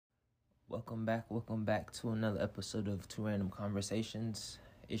Welcome back to another episode of Two Random Conversations.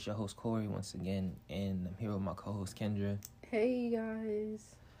 It's your host Corey once again, and I'm here with my co-host Kendra. Hey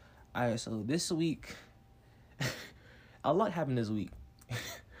guys. Alright, so this week, a lot happened this week.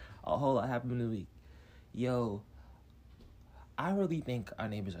 A whole lot happened this week. Yo, I really think our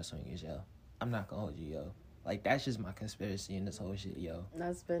neighbors are swingers, yo. I'm not gonna hold you, yo. Like, that's just my conspiracy in this whole shit, yo.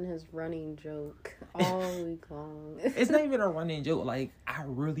 That's been his running joke all week long. It's not even a running joke. Like, I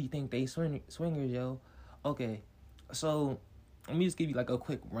really think they swingers, yo. Okay, so let me just give you like a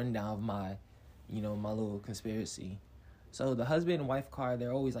quick rundown of my little conspiracy. So the husband and wife card,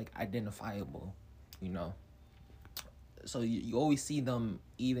 they're always like identifiable, So you always see them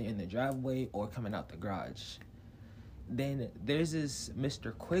either in the driveway or coming out the garage. Then there's this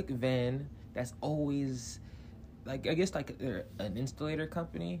Mr. Quick van that's always, like, I guess like they're an installator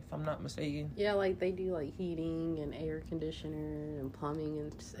company, if I'm not mistaken. Yeah, like they do like heating and air conditioner and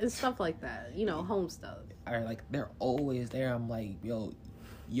plumbing and stuff like that. Home stuff. Or like they're always there. I'm like, yo,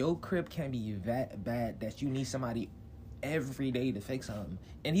 your crib can't be that bad that you need somebody every day to fix something.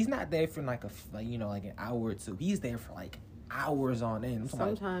 And he's not there for like an hour or two. He's there for like hours on end.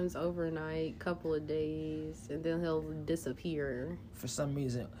 Sometimes overnight, couple of days, and then he'll disappear for some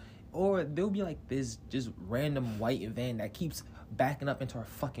reason. Or there'll be like this just random white van that keeps backing up into our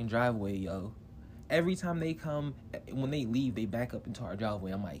fucking driveway, yo. Every time they come, when they leave, they back up into our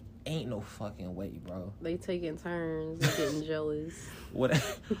driveway. I'm like, ain't no fucking way, bro. They taking turns getting jealous. What?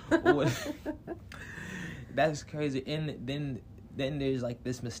 That's crazy. And then there's like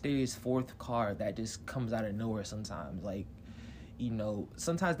this mysterious fourth car that just comes out of nowhere sometimes. Like,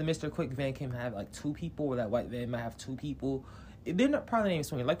 sometimes the Mr. Quick van can have like two people, or that white van might have two people. They're not probably even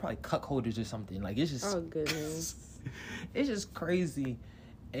swinging, like probably cuckolders or something. Like, it's just, oh goodness, it's just crazy.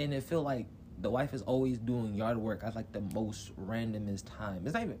 And it feel like the wife is always doing yard work at like the most randomest time.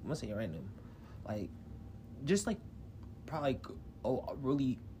 It's not even, let's say random, like just like probably a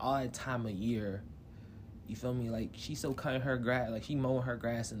really odd time of year. You feel me? Like, she's still cutting her grass, like she mowing her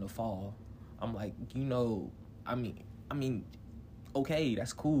grass in the fall. I'm like, I mean, okay,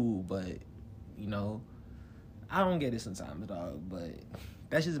 that's cool, but I don't get it sometimes, dog. But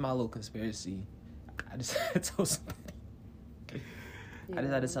that's just my little conspiracy. I just had to tell somebody. Yeah. I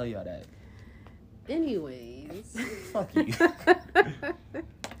just had to tell y'all that. Anyways. Fuck you.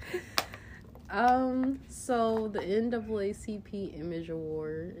 So the NAACP Image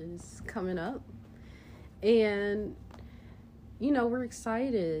Award is coming up. And, we're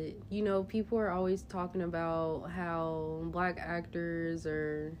excited. People are always talking about how Black actors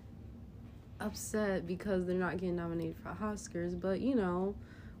are upset because they're not getting nominated for Oscars. But,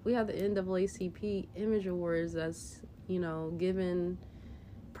 we have the NAACP Image Awards that's, giving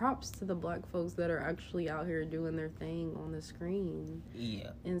props to the Black folks that are actually out here doing their thing on the screen.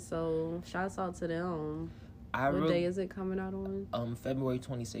 Yeah. And so, shouts out to them. What day is it coming out on? February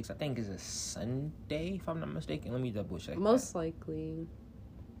 26th. I think it's a Sunday, if I'm not mistaken. Let me double check. Most likely.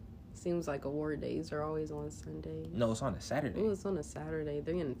 Seems like award days are always on Sunday. No, it's on a Saturday. Oh, it's on a Saturday.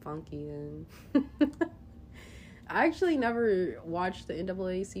 They're getting funky then. I actually never watched the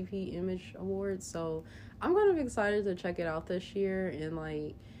NAACP Image Awards, so I'm kind of excited to check it out this year and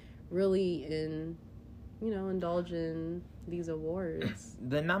like really indulge in these awards.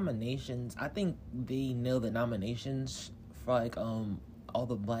 The nominations, I think they nailed the nominations for like all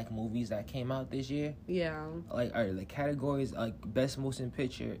the Black movies that came out this year. Yeah. Like, all right, the categories, like Best Motion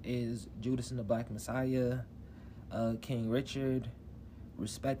Picture is Judas and the Black Messiah, King Richard,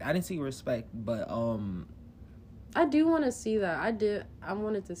 Respect. I didn't see Respect, but I do want to see that. I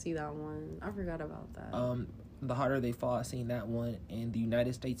wanted to see that one. I forgot about that. The Harder They Fall, I seen that one, and The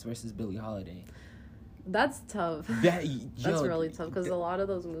United States versus Billie Holiday. That's tough. That's really tough because a lot of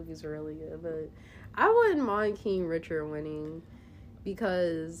those movies are really good. But I wouldn't mind King Richard winning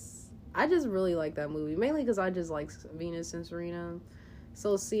because I just really like that movie. Mainly because I just like Venus and Serena.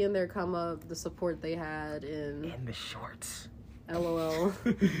 So seeing their come up, the support they had, and the shorts. LOL.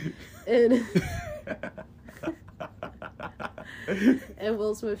 and and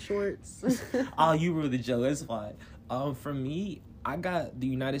Will Smith shorts. Oh, you were the joke. That's fine. For me, I got The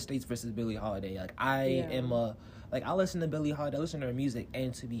United States versus Billie Holiday. Like, I listen to Billie Holiday, I listen to her music,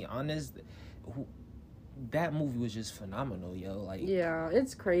 and to be honest, that movie was just phenomenal, yo. Like, yeah,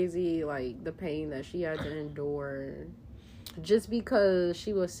 it's crazy, like, the pain that she had to endure just because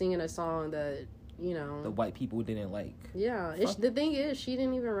she was singing a song that, the white people didn't like. Yeah, the thing is, she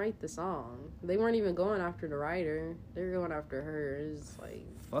didn't even write the song. They weren't even going after the writer. They were going after her. It's like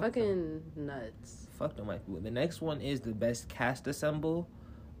fucking nuts. Fuck them white people. The next one is the Best Cast Ensemble.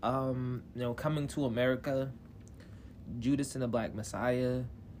 Coming to America, Judas and the Black Messiah,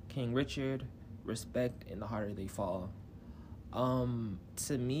 King Richard, Respect, and The Harder They Fall.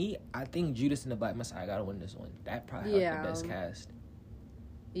 To me, I think Judas and the Black Messiah gotta win this one. That probably had the best cast.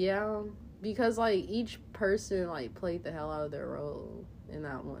 Yeah, because like each person like played the hell out of their role in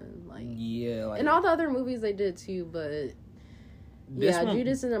that one. Like in all the other movies they did too, but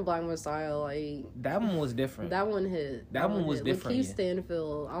Judas and the Black Messiah, like that one was different. That one hit. That one was different. Lakeith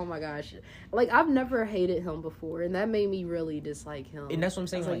Stanfield, oh my gosh, like I've never hated him before, and that made me really dislike him. And that's what I'm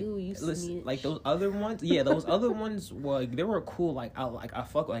saying. Like, ooh, you snitch. Like those other ones, those other ones were like, they were cool. I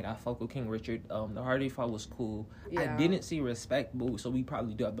fuck with King Richard. The Hardy Fall was cool. Yeah. I didn't see Respect, so we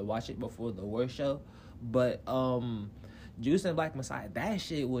probably do have to watch it before the award show. But Judas and Black Messiah, that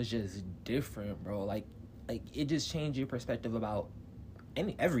shit was just different, bro. Like it just changed your perspective about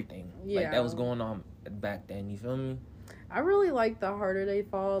everything like that was going on back then. You feel me? I really like The Harder They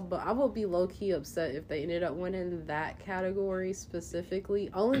Fall, but I would be low-key upset if they ended up winning that category specifically,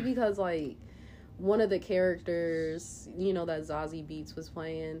 only because like one of the characters, that Zazie Beetz was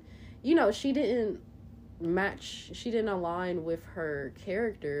playing, she didn't align with her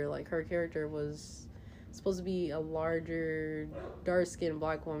character. Like her character was supposed to be a larger, dark-skinned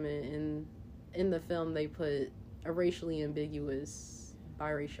black woman, and in the film they put a racially ambiguous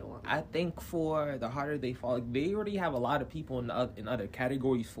biracial one. I think for The Harder They Fall, they already have a lot of people in other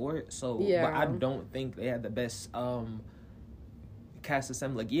categories for it. So, but I don't think they had the best cast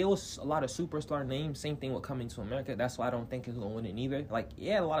assembly. Like, it was a lot of superstar names. Same thing with Coming to America. That's why I don't think it's gonna win it either. Like,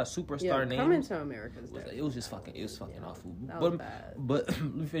 a lot of superstar names. Coming to America. It was fucking awful. That was bad. But let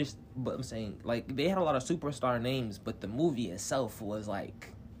me finish. But I'm saying, like, they had a lot of superstar names, but the movie itself was like,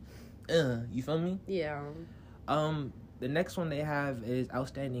 you feel me? Yeah. The next one they have is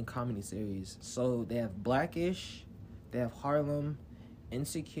Outstanding Comedy Series. So they have Blackish, they have Harlem,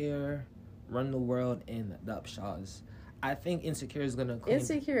 Insecure, Run the World, and The Upshaws. I think Insecure is gonna claim.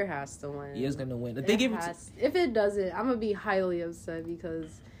 Insecure has to win. He is gonna win. If it doesn't, I'm gonna be highly upset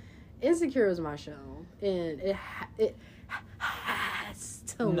because Insecure is my show, and it has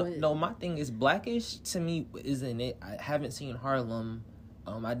to win. No, my thing is Blackish to me isn't it. I haven't seen Harlem.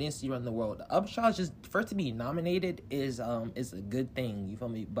 I didn't see Run the World. The Upshaws, just for it to be nominated is a good thing. You feel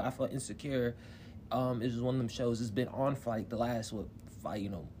me? But I feel Insecure is just one of them shows. It's been on for like the last 5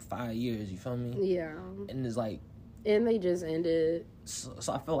 years. You feel me? Yeah. And it's like. And they just ended.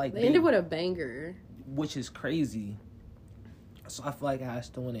 So I feel like they ended with a banger, which is crazy. So I feel like it has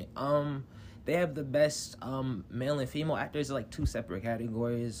to win it. They have the best male and female actors in like 2 separate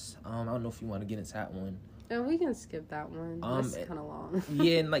categories. I don't know if you want to get into that one. And we can skip that one. That's kind of long.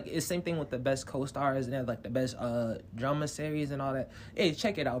 Yeah, and like it's same thing with the best co-stars, and they have like the best drama series and all that. Hey,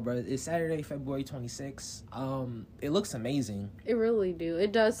 check it out, bro. It's Saturday, February 26th. It looks amazing. It really do.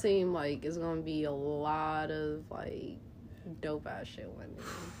 It does seem like it's gonna be a lot of like dope ass shit winning.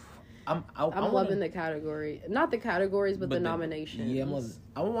 I'm loving the category, not the categories, but the nominations. Yeah,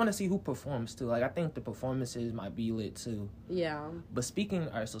 I want to see who performs too. Like I think the performances might be lit too. Yeah. But speaking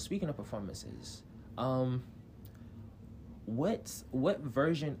of performances. What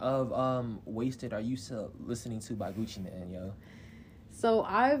version of Wasted are you still listening to by Gucci Mane, yo? So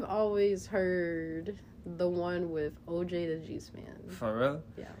I've always heard the one with OJ the Juice Man. For real?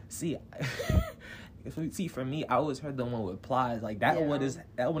 Yeah. See, for me, I always heard the one with Plies. Like that one is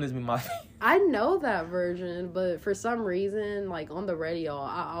my favorite. I know that version, but for some reason, like on the radio,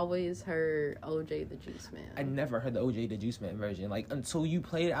 I always heard OJ the Juice Man. I never heard the OJ the Juice Man version. Like until you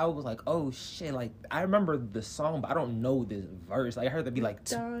played it, I was like, oh shit! Like I remember the song, but I don't know this verse. Like I heard it be like,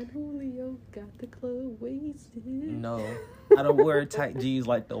 Don Julio got the club wasted. No, I don't wear tight jeans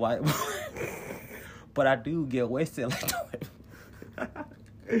like the white boy, but I do get wasted like the white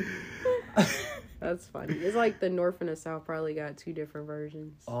boy. That's funny. It's like the North and the South probably got 2 different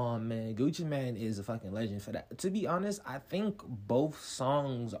versions. Oh, man. Gucci Mane is a fucking legend for that. To be honest, I think both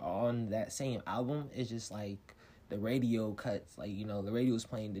songs on that same album is just like the radio cuts. Like, the radio is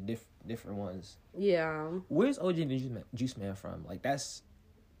playing the different ones. Yeah. Where's OG the Juice Man from? Like, that's...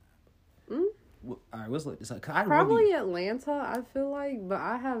 All right, let's look this up. Probably Atlanta, I feel like, but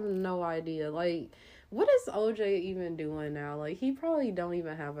I have no idea. Like... What is OJ even doing now? Like, he probably don't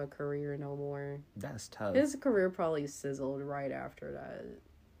even have a career no more. That's tough. His career probably sizzled right after that.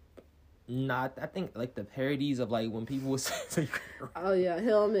 Nah, I think, like, the parodies of, like, when people would say... Oh, yeah.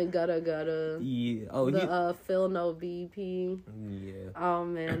 Him and Gutta Gutta. Yeah. Oh, Phil No BP. Yeah. Oh,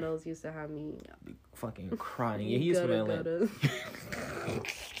 man. Those used to have me... fucking crying. Yeah, he's from Atlanta.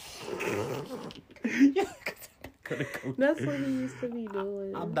 Yeah. That's what he used to be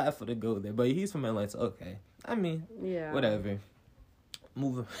doing. I'm not for to go there, but he's from Atlanta. Okay, I mean, yeah, whatever.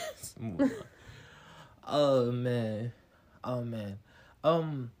 Move on. Oh man.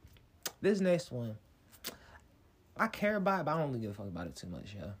 This next one, I care about it, but I don't really give a fuck about it too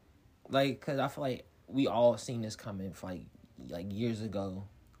much, yeah. Like, cause I feel like we all seen this coming for like years ago,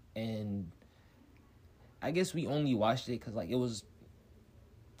 and I guess we only watched it because like it was.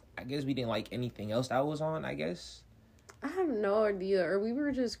 I guess we didn't like anything else that was on. I guess. I have no idea, or we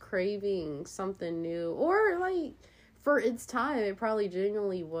were just craving something new, or like for its time, it probably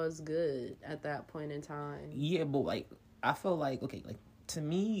genuinely was good at that point in time. Yeah, but like I feel like okay, like to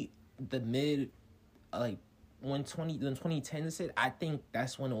me, the mid, like when 2010 hit, I think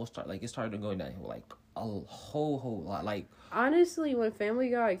that's when it will start. Like it started going downhill, like a whole lot. Like honestly, when Family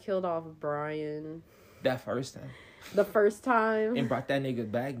Guy killed off Brian, that first time, the first time, and brought that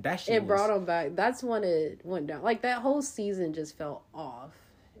nigga back. That shit. It brought him back. That's when it went down. Like that whole season just felt off.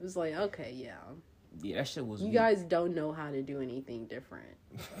 It was like, okay, yeah. Yeah, that shit was. You guys don't know how to do anything different.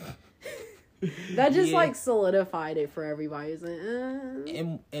 That just like solidified it for everybody. It's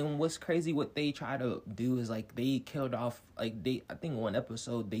like, And what's crazy, what they try to do is like they killed off like I think one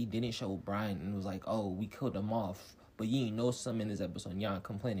episode they didn't show Brian and it was like, oh, we killed him off, but you ain't know something in this episode. Y'all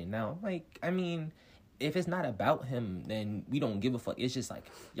complaining now. Like, I mean, if it's not about him, then we don't give a fuck. It's just like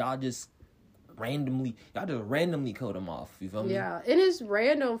y'all just randomly killed him off. You feel me? Yeah, it is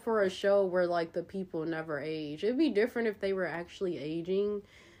random for a show where like the people never age. It'd be different if they were actually aging.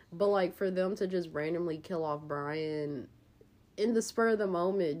 But, like, for them to just randomly kill off Brian in the spur of the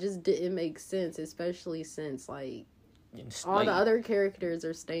moment just didn't make sense, especially since, like, all the other characters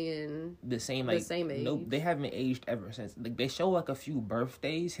are staying the same age. Nope, they haven't aged ever since. Like, they show, like, a few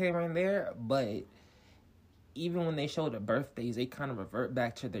birthdays here and there, but even when they show the birthdays, they kind of revert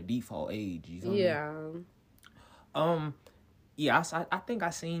back to their default age. You feel me? Yeah, I think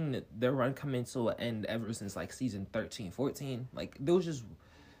I seen their run come to an end ever since, like, season 13, 14. Like, there was just...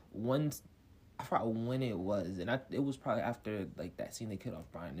 once I forgot when it was, and it was probably after like that scene they killed off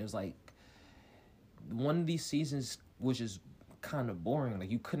Brian. It was like one of these seasons was just kind of boring.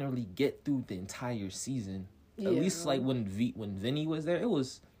 Like you couldn't really get through the entire season. Yeah. At least like when Vinny was there, it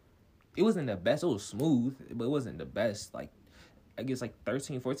wasn't the best. It was smooth, but it wasn't the best. Like I guess like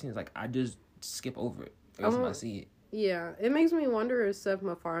 13, 14 is like I just skip over it every time I see it. Yeah, it makes me wonder if Seth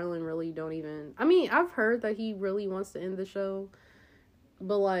MacFarlane really don't even. I mean, I've heard that he really wants to end the show.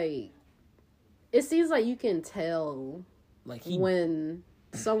 But, like, it seems like you can tell, like, when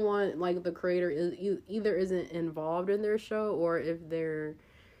someone, like, the creator either isn't involved in their show or if they're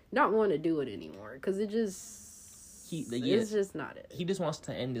not want to do it anymore. Because it just, it's just not it. He just wants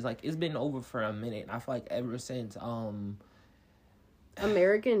to end it. Like, it's been over for a minute. I feel like ever since,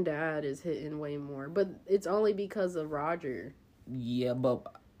 American Dad is hitting way more. But it's only because of Roger. Yeah, but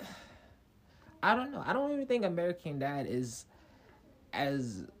I don't know. I don't even think American Dad is...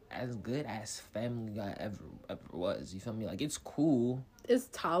 as good as Family Guy ever was. You feel me? Like it's cool. It's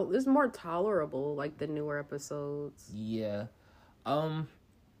more tolerable like the newer episodes. Yeah. But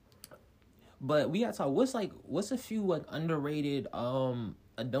we gotta talk. What's a few like underrated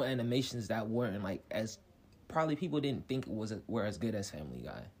adult animations that weren't like as probably people didn't think were as good as Family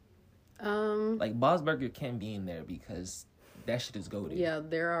Guy. Like Bob's Burger can be in there because that shit is goated. Yeah,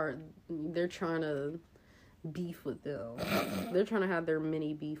 they're trying to beef with them. They're trying to have their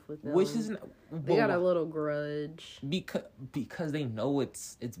mini beef with them. Which is they got a little grudge because they know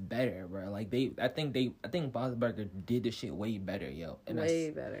it's better, bro. Like I think Bob's Burger did the shit way better, yo. And way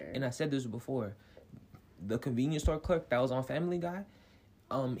better. And I said this before. The convenience store clerk that was on Family Guy,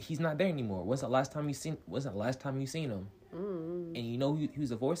 he's not there anymore. What's the last time you seen him? And you know who he was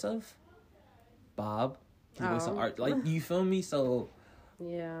the voice of? Bob. He was an art. Like you feel me? So.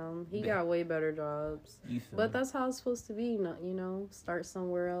 Yeah, he got way better jobs. But that's how it's supposed to be, you know, start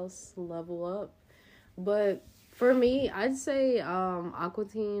somewhere else, level up. But for me, I'd say Aqua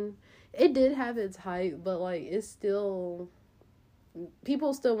Teen, it did have its hype, but like it's still,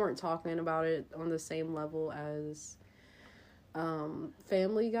 people still weren't talking about it on the same level as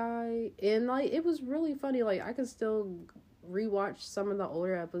Family Guy. And like it was really funny. Like I could still rewatch some of the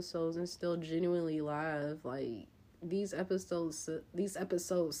older episodes and still genuinely laugh. Like these episodes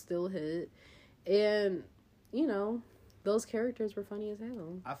still hit, and you know those characters were funny as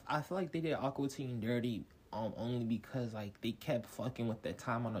hell. I feel like they did Aqua Teen dirty only because like they kept fucking with the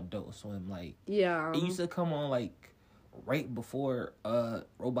time on Adult Swim. Like it used to come on like right before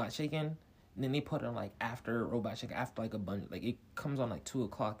Robot Chicken, and then they put it like after Robot Chicken, after like a bunch, like it comes on like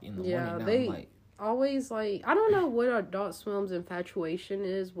 2:00 in the morning now. They like always like, I don't know what Adult Swim's infatuation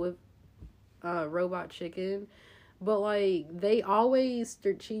is with Robot Chicken. But, like, they always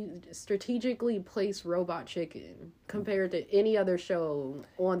strategically place Robot Chicken compared to any other show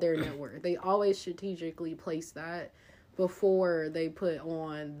on their network. They always strategically place that before they put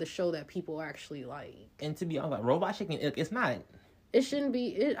on the show that people actually like. And to be honest, like Robot Chicken, it's not. It shouldn't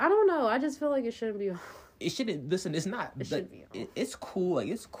be. I don't know. I just feel like it shouldn't be. It shouldn't. Listen, it's not. It should be. It's cool. Like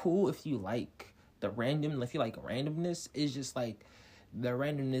it's cool if you like the random. If you like randomness, it's just like the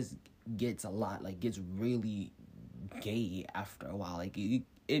randomness gets a lot. Like gets really gay after a while. Like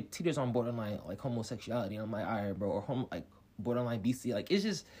it teeters on borderline like homosexuality. And I'm like, all right, bro, or like borderline BC. Like it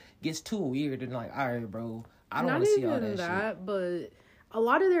just gets too weird and like, all right, bro, I don't want to see all that shit. But a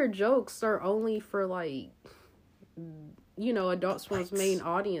lot of their jokes are only for like, you know, Adult Swim's main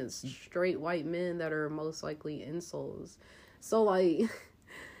audience, straight white men that are most likely incels. So like,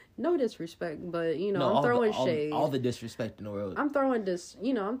 no disrespect, but you know, I'm throwing shade. All the disrespect in the world. I'm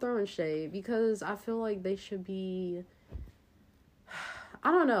throwing shade because I feel like they should be.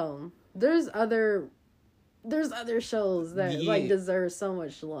 I don't know. There's other shows that like deserve so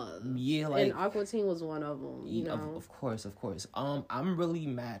much love. Yeah, like, and Aqua Teen was one of them. You know, of course. I'm really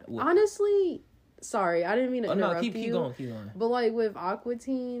mad. Honestly, sorry, I didn't mean to interrupt you. Keep going. But like with Aqua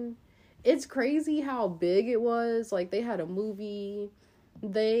Teen, it's crazy how big it was. Like they had a movie,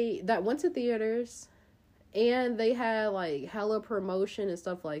 that went to theaters, and they had like hella promotion and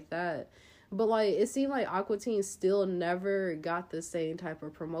stuff like that. But like it seemed like Aqua Teen still never got the same type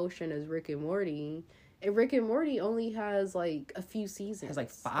of promotion as Rick and Morty. And Rick and Morty only has like a few seasons. It has like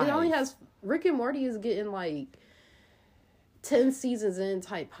 5. It only has Rick and Morty is getting like 10 seasons in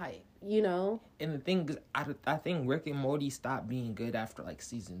type hype, you know? And the thing is, I think Rick and Morty stopped being good after like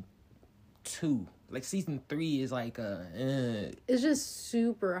season 2. Like season 3 is like It's just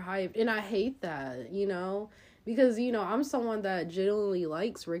super hyped, and I hate that, you know? Because, you know, I'm someone that genuinely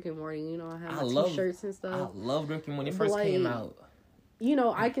likes Rick and Morty. You know, I have my t-shirts and stuff. I loved Rick and when it first came out. You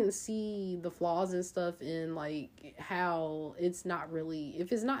know, I can see the flaws and stuff in, like, how it's not really...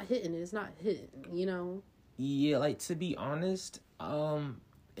 If it's not hitting, it's not hitting, you know? Yeah, like, to be honest, and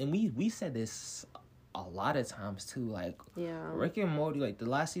we said this a lot of times, too. Like, yeah. Rick and Morty, like, the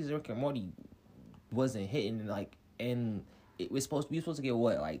last season of Rick and Morty wasn't hitting, like, and we were supposed to get,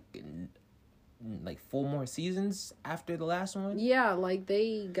 what, like 4 more seasons after the last one? Yeah, like,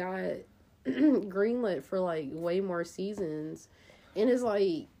 they got greenlit for, like, way more seasons. And it's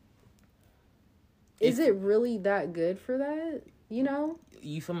like, is it really that good for that? You know?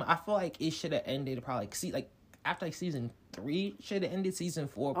 You feel me? I feel like it should have ended probably, after, like, season 3, should have ended season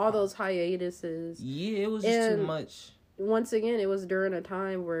 4. All those hiatuses. Yeah, it was just too much. Once again, it was during a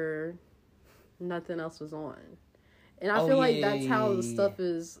time where nothing else was on. And I feel like that's how stuff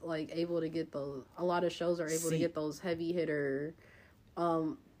is, like, able to get those... A lot of shows are able to get those heavy hitter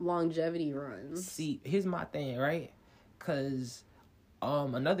longevity runs. See, here's my thing, right? Because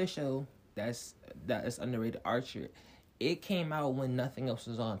another show that's underrated, Archer, it came out when nothing else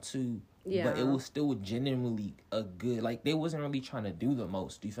was on, too. Yeah. But it was still genuinely a good... Like, they wasn't really trying to do the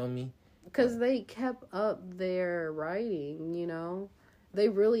most. Do you feel me? Because they kept up their writing, you know? They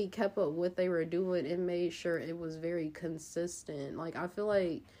really kept up what they were doing and made sure it was very consistent. Like, I feel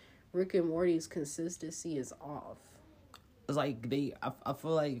like Rick and Morty's consistency is off. It's like I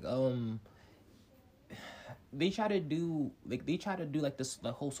feel like they try to do like this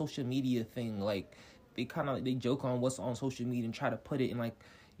the whole social media thing. Like they kind of they joke on what's on social media and try to put it in like,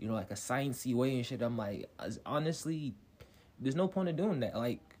 you know, like a sciencey way and shit. I'm like, honestly, there's no point of doing that.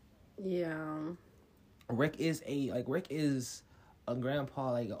 Like, yeah, Rick is a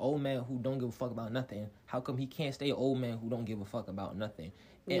grandpa, like an old man who don't give a fuck about nothing. How come he can't stay an old man who don't give a fuck about nothing?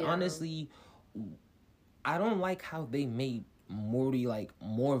 And honestly, I don't like how they made Morty like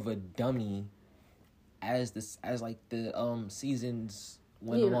more of a dummy as the seasons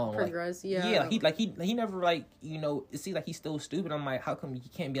went along. Progress, like, he never like, you know, it seems like he's still stupid. I'm like, how come he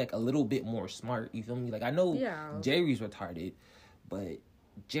can't be like a little bit more smart? You feel me? Like I know Jerry's retarded, but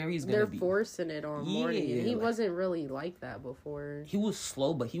Jerry's gonna be... They're forcing it on Morty. And he wasn't really like that before. He was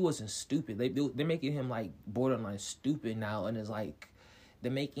slow, but he wasn't stupid. They're making him like borderline stupid now, and it's like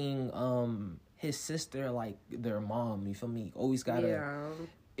they're making his sister like their mom. You feel me? Always gotta. Yeah.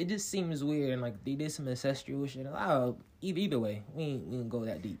 It just seems weird, and like they did some ancestral shit. Either way, we ain't go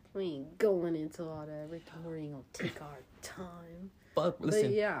that deep. We ain't going into all that. Rick and Morty ain't gonna take our time. But listen,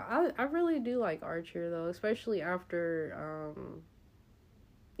 but yeah, I really do like Archer though, especially after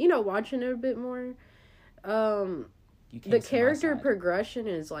you know, watching it a bit more. The character progression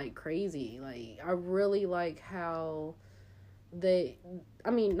is like crazy. Like I really like how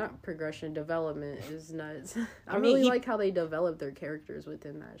not progression, development is nuts. I really like how they develop their characters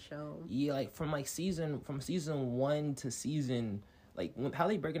within that show. Yeah, like from season 1 to season, like how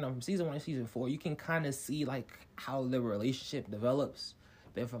they break it down from season 1 to season 4, you can kind of see like how the relationship develops.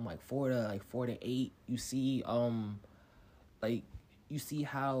 Then from like 4 to 8, you see like you see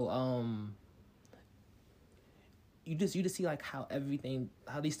how you just see like how everything,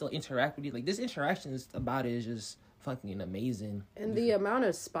 how they still interact with you. Like this interactions about it is just fucking amazing. And the amount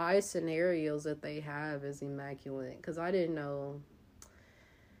of spy scenarios that they have is immaculate. Because I didn't know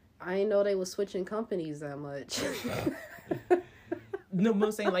they was switching companies that much. No, but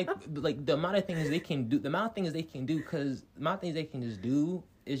I'm saying like the amount of things they can do, because the amount of things they can just do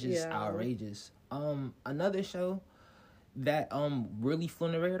is just outrageous. Another show that really flew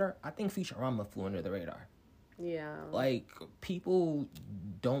under the radar, I think Futurama flew under the radar. Yeah. Like people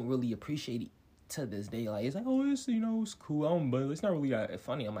don't really appreciate it to this day. Like it's like, oh, it's, you know, it's cool, but it's not really that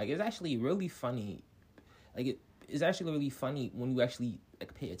funny. I'm like, it's actually really funny. Like it's actually really funny when you actually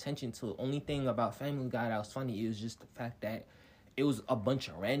like pay attention to it. Only thing about Family Guy that was funny is just the fact that it was a bunch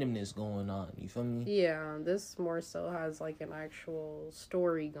of randomness going on. You feel me? Yeah, this more so has like an actual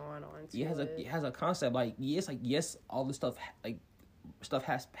story going on. It has a concept. Like yes, all the stuff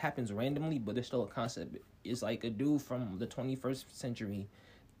happens randomly, but there's still a concept. It's like a dude from the 21st century.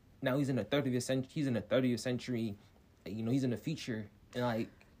 Now he's in the 30th century. He's in the 30th century. You know, he's in the future, and like,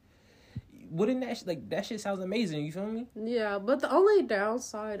 wouldn't that shit sounds amazing? You feel me? Yeah, but the only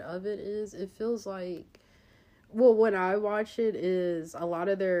downside of it is it feels like, well, when I watch it, is a lot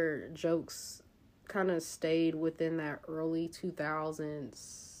of their jokes kind of stayed within that early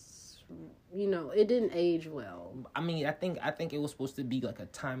 2000s. You know, it didn't age well. I mean, I think it was supposed to be like a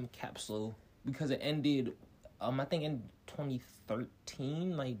time capsule because it ended, I think in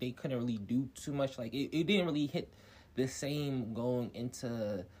 2013. Like they couldn't really do too much. Like it didn't really hit the same going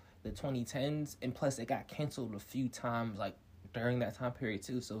into the 2010s, and plus it got canceled a few times. Like during that time period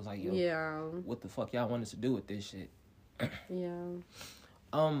too, so it was like, yo, yeah, what the fuck y'all want us to do with this shit?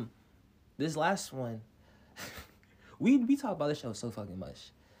 Yeah. This last one, we talk about this show so fucking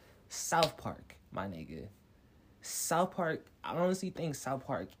much. South Park, my nigga. South Park, I honestly think South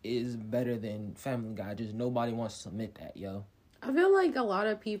Park is better than Family Guy. Just nobody wants to admit that, yo. I feel like a lot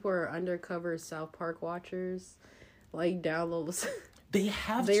of people are undercover South Park watchers, like downloads.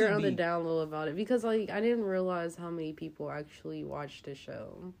 They're on the download about it because, like, I didn't realize how many people actually watched the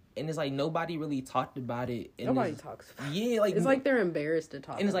show. And it's like nobody really talked about it. And nobody talks about it. Yeah, like it's like they're embarrassed to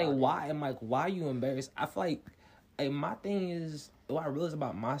talk. And it's about like, it. why? I'm like, why are you embarrassed? I feel like my thing is, what I realized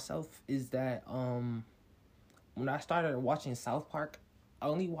about myself is that when I started watching South Park, I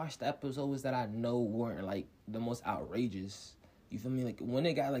only watched the episodes that I know weren't like the most outrageous. You feel me? Like when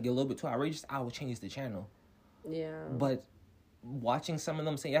it got like a little bit too outrageous, I would change the channel. Yeah. But watching some of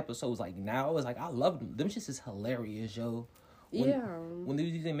them same episodes, like now, it's like I love them. Them shit is hilarious, yo. When they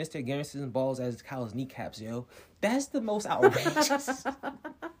was using Mr. Garrison's balls as Kyle's kneecaps, yo, that's the most outrageous.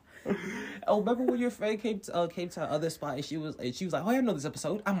 Oh, remember when your friend came to the other spot and she was like, oh, I know this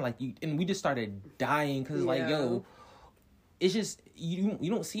episode. I'm like, and we just started dying because like, yo, it's just you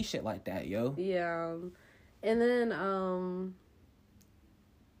don't see shit like that, yo. Yeah, and then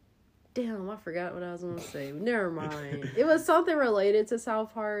damn, I forgot what I was gonna say. Never mind. It was something related to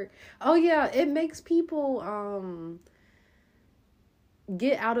South Park. Oh yeah, it makes people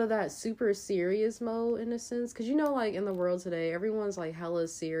get out of that super serious mode in a sense, because you know, like in the world today, everyone's like hella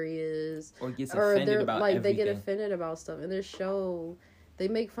serious or gets offended about like everything. They get offended about stuff. In this show, they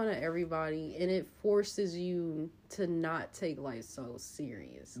make fun of everybody, and it forces you to not take life so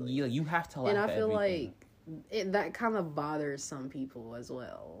seriously. Yeah, you have to laugh. And I at feel everything. like that kind of bothers some people as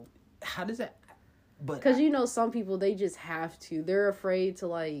well. How does that? But because you know, some people, they just have to. They're afraid to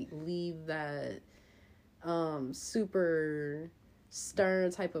like leave that super stern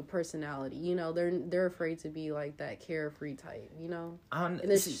type of personality, you know. They're afraid to be like that carefree type, you know. And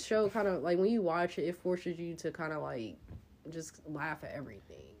this show kind of like, when you watch it, it forces you to kind of like just laugh at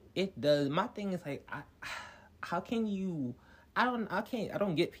everything. It does. My thing is like, how can you? I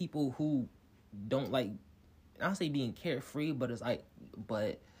don't get people who don't like. I don't say being carefree, but it's like,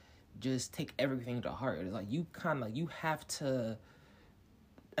 just take everything to heart. It's like you kind of like, you have to.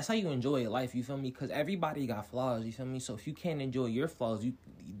 That's how you enjoy life, you feel me? Because everybody got flaws, you feel me? So if you can't enjoy your flaws,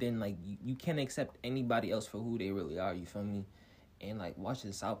 then like you can't accept anybody else for who they really are, you feel me? And like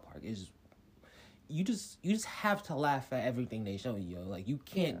watching South Park is, you just have to laugh at everything they show you, yo. Like you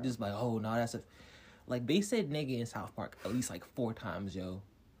can't just like, oh no, that's like they said nigga in South Park at least like 4 times, yo.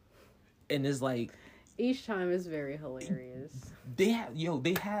 And it's like each time is very hilarious. They have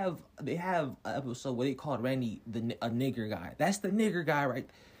an episode where they called Randy a nigger guy. That's the nigger guy, right?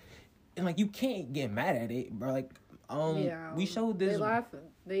 And like you can't get mad at it, bro. Like we showed this. They laugh.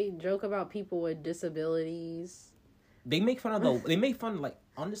 They joke about people with disabilities. they make fun of the. They make fun like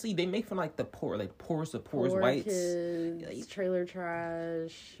honestly, they make fun of, like the poor, like poorest of poorest Poor whites. kids, Like, trailer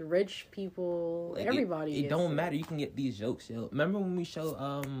trash, rich people, like, everybody. It don't matter. You can get these jokes, yo. Remember when we showed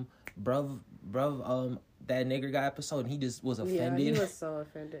bruv that nigger guy episode and he just was offended? Yeah, he was so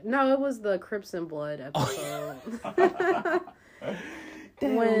offended. No, it was the Crips and Blood episode.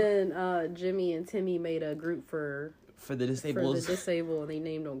 When Jimmy and Timmy made a group for the disabled. For the disabled, and they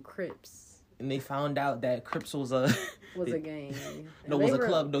named them Crips. And they found out that Crips was a gang. No, it was a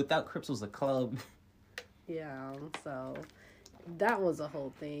club. No, that Crips was a club. Yeah, so that was a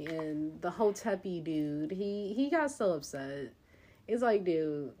whole thing. And the Hotepi dude, he got so upset. It's like,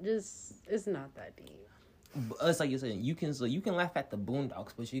 dude, just it's not that deep. It's like you're saying, you can laugh at the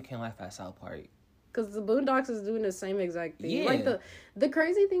Boondocks, but you can't laugh at South Park. Because the Boondocks is doing the same exact thing. Yeah. Like, the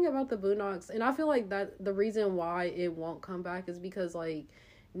crazy thing about the Boondocks, and I feel like that the reason why it won't come back is because, like,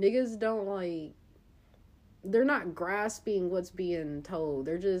 niggas don't, like, they're not grasping what's being told.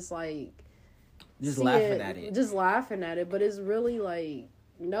 They're just, like... Just laughing at it. Just laughing at it. But it's really, like,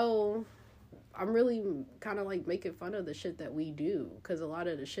 no... I'm really kind of, like, making fun of the shit that we do. Because a lot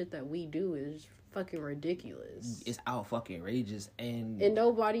of the shit that we do is fucking ridiculous. It's out fucking outrageous. And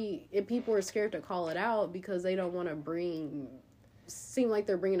people are scared to call it out because they don't want to seem like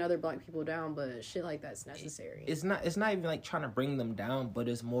they're bringing other black people down, but shit like that's necessary. It's not even like trying to bring them down, but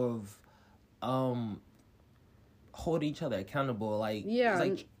it's more of hold each other accountable. Like, yeah,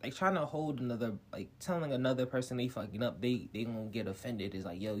 it's like trying to hold another, like telling another person they fucking up, they gonna get offended. It's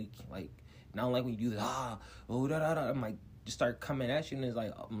like, yo, you can't, like, not like when you do this, I'm like, just start coming at you, and it's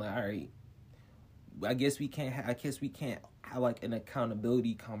like, I'm like, all right, I guess we can't have like an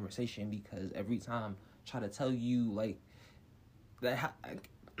accountability conversation, because every time I try to tell you like that,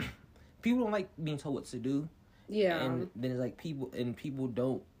 people don't like being told what to do. Yeah, and then it's like people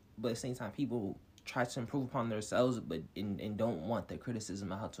don't, but at the same time people try to improve upon themselves, but and don't want the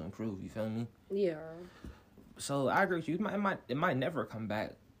criticism of how to improve. You feel me? Yeah. So I agree with you. It might never come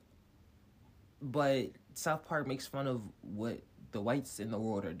back. But South Park makes fun of what the whites in the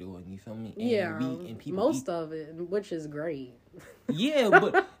world are doing. You feel me? And most of it, which is great. Yeah,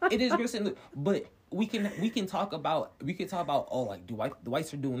 but it is great. But we can talk about oh, like the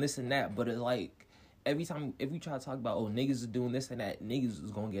whites are doing this and that. But it's like every time if we try to talk about oh, niggas is doing this and that, niggas is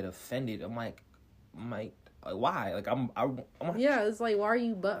gonna get offended. I'm like why? Like I'm yeah. It's like, why are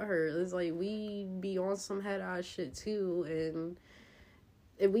you butthurt? It's like we be on some head ass shit too, and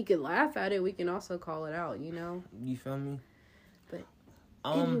if we can laugh at it, we can also call it out, you know? You feel me? But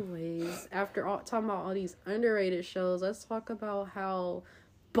anyways, after talking about all these underrated shows, let's talk about how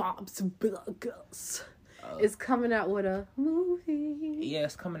Bob's Burgers is coming out with a movie. Yeah,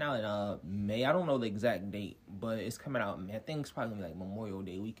 it's coming out in May. I don't know the exact date, but it's coming out in May. I think it's probably gonna be like Memorial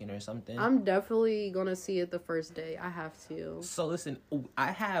Day weekend or something. I'm definitely gonna see it the first day. I have to. So listen, I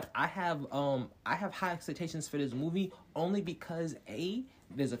have high expectations for this movie only because A,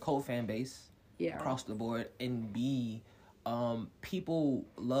 there's a cult fan base across the board, and B, people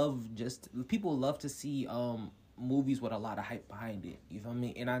love to see movies with a lot of hype behind it. You feel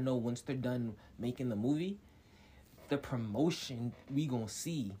me? And I know once they're done making the movie, the promotion we gonna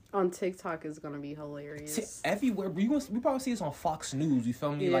see on TikTok is gonna be hilarious. Everywhere, we probably see this on Fox News. You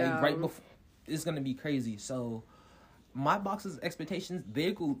feel me? Yeah. Like right before, it's gonna be crazy. So my box's expectations,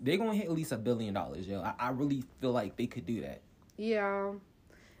 they're gonna hit at least $1 billion. Yo, I really feel like they could do that. Yeah.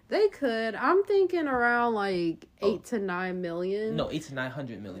 They could. I'm thinking around like 8 to 9 million. No, 8 to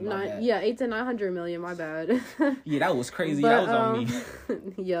 900 million. My bad. Yeah, 8 to 900 million. My bad. Yeah, that was crazy. That was on me.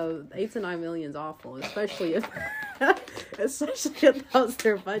 Yo, 8 to 9 million is awful, especially if that was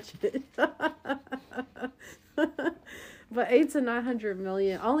their budget. But 8 to 900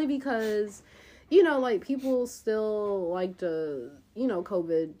 million, only because, you know, like people still like to, you know,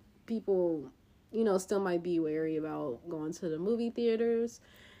 COVID. People, you know, still might be wary about going to the movie theaters.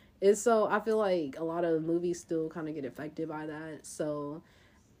 And so I feel like a lot of movies still kind of get affected by that. So,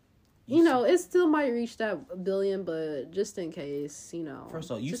 you know, it still might reach that $1 billion, but just in case, you know,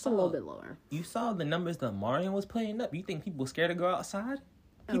 first of all, just a little bit lower. You saw the numbers that Mario was putting up. You think people scared to go outside?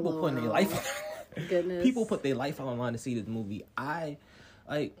 People putting their life. Goodness. People put their life on the line to see this movie.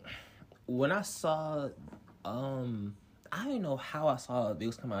 When I saw, I don't know how I saw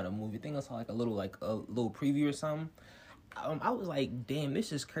this come out of a movie. I think I saw a little preview or something. I was like, damn,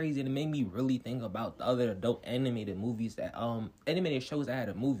 this is crazy. And it made me really think about the other adult animated movies animated shows that had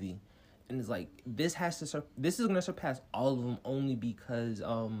a movie. And it's like, this is gonna surpass all of them only because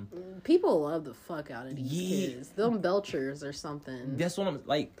people love the fuck out of these kids. Them Belchers or something. That's what I'm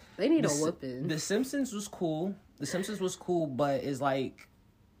like. They need a whooping. The Simpsons was cool. But it's like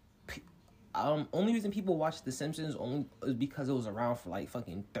only reason people watch The Simpsons only is because it was around for like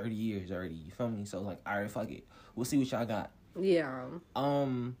fucking 30 years already. You feel me? So like, all right, fuck it. We'll see what y'all got. Yeah.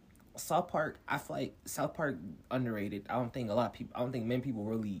 South Park. I feel like South Park underrated. I don't think many people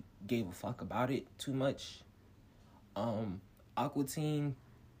really gave a fuck about it too much. Aqua Teen.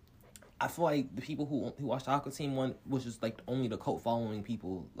 I feel like the people who watched the Aqua Teen one was just like only the cult following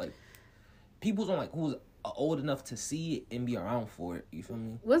people. Like people who's old enough to see it and be around for it. You feel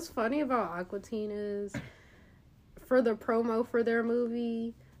me? What's funny about Aqua Teen is for the promo for their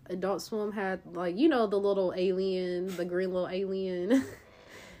movie, Adult Swim had like, you know, the little alien, the green little alien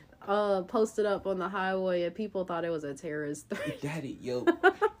posted up on the highway, and people thought it was a terrorist threat. Daddy, yo,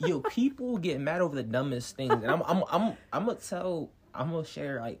 people get mad over the dumbest things, and I'm gonna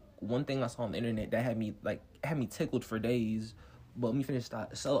share like one thing I saw on the internet that had me tickled for days. But let me finish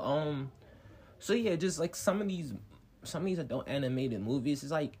that. So yeah, just like some of these adult animated movies,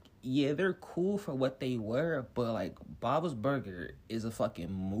 it's like, yeah, they're cool for what they were, but like Bob's Burger is a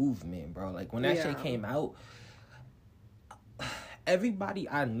fucking movement, bro. Like when that shit came out, everybody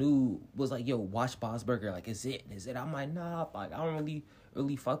I knew was like, yo, watch Bob's Burger. Like, is it? I'm like, nah, like I don't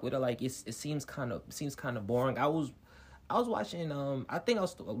really fuck with it. Like it seems kind of boring. I was watching I think I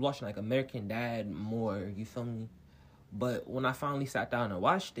was watching like American Dad more, you feel me? But when I finally sat down and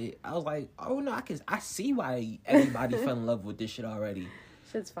watched it, I was like, oh no, I see why everybody fell in love with this shit already.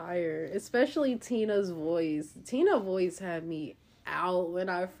 Shit's fire. Especially Tina's voice. Tina's voice had me out when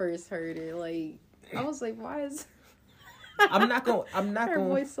I first heard it. Like, I was like, why is her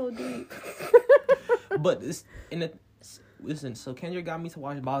voice so deep? But listen, so Kendra got me to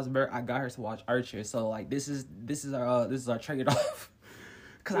watch Bob's Burger. I got her to watch Archer. So like this is our trade off.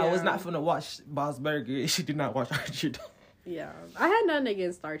 Cause I was not finna watch Bob's Burger. She did not watch Archer. Yeah, I had nothing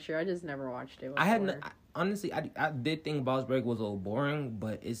against Archer. I just never watched it before. Honestly, I did think Bob's Burger was a little boring,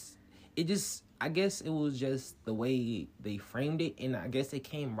 but I guess it was just the way they framed it, and I guess it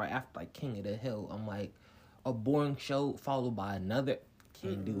came right after like King of the Hill. I'm like, a boring show followed by another,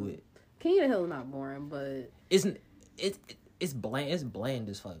 can't do it. King of the Hill is not boring, but it's bland. It's bland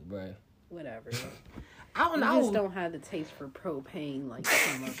as fuck, bro. Whatever. I don't know. You just don't have the taste for propane like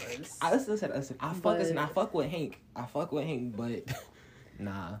some of us. Listen. I fuck with Hank. But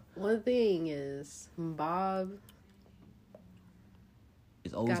nah. One thing is, Bob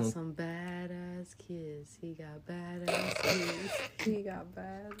is always got some badass kids. He got badass kids. He got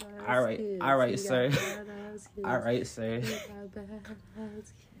badass kids. All right, sir. All right, sir. He got badass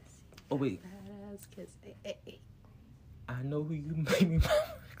kids. Oh wait. Badass kids. Hey. I know who you baby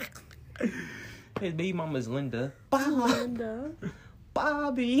mama. His baby mama's Linda. Linda.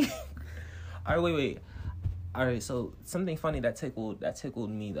 Bobby. All right, wait. All right, so something funny that tickled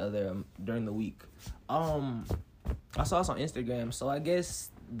me the other during the week. I saw this on Instagram. So I guess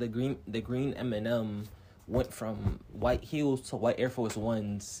the green M&M went from white heels to white Air Force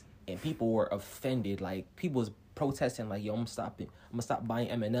Ones, and people were offended. Like people was protesting, like, yo, I'm gonna stop buying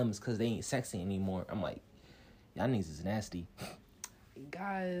M&Ms because they ain't sexy anymore. I'm like, y'all niggas is nasty.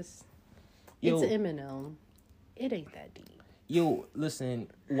 Guys, yo, it's M&M. It ain't that deep. Yo, listen,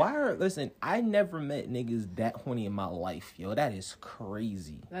 I never met niggas that horny in my life, yo. That is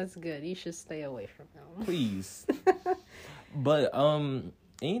crazy. That's good. You should stay away from them. Please. But,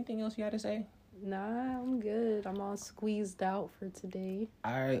 anything else you had to say? Nah, I'm good. I'm all squeezed out for today.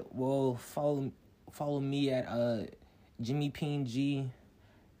 All right, well, follow me at, Jimmy PNG,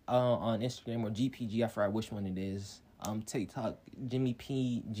 on Instagram, or GPG, I forgot which one it is. TikTok, Jimmy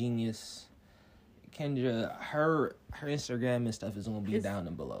P Genius. Kendra, her Instagram and stuff is gonna be down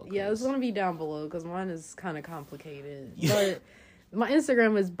and below. Yeah, it's gonna be down below because mine is kind of complicated. But my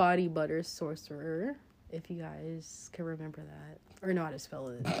Instagram is Body Butter Sorcerer. If you guys can remember that or know how to spell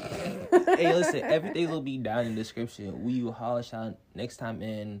it. Hey, listen, everything will be down in the description. We will holler out next time,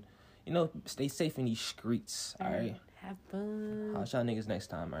 and stay safe in these streets. All right. Have fun. Holler out niggas next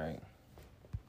time. All right.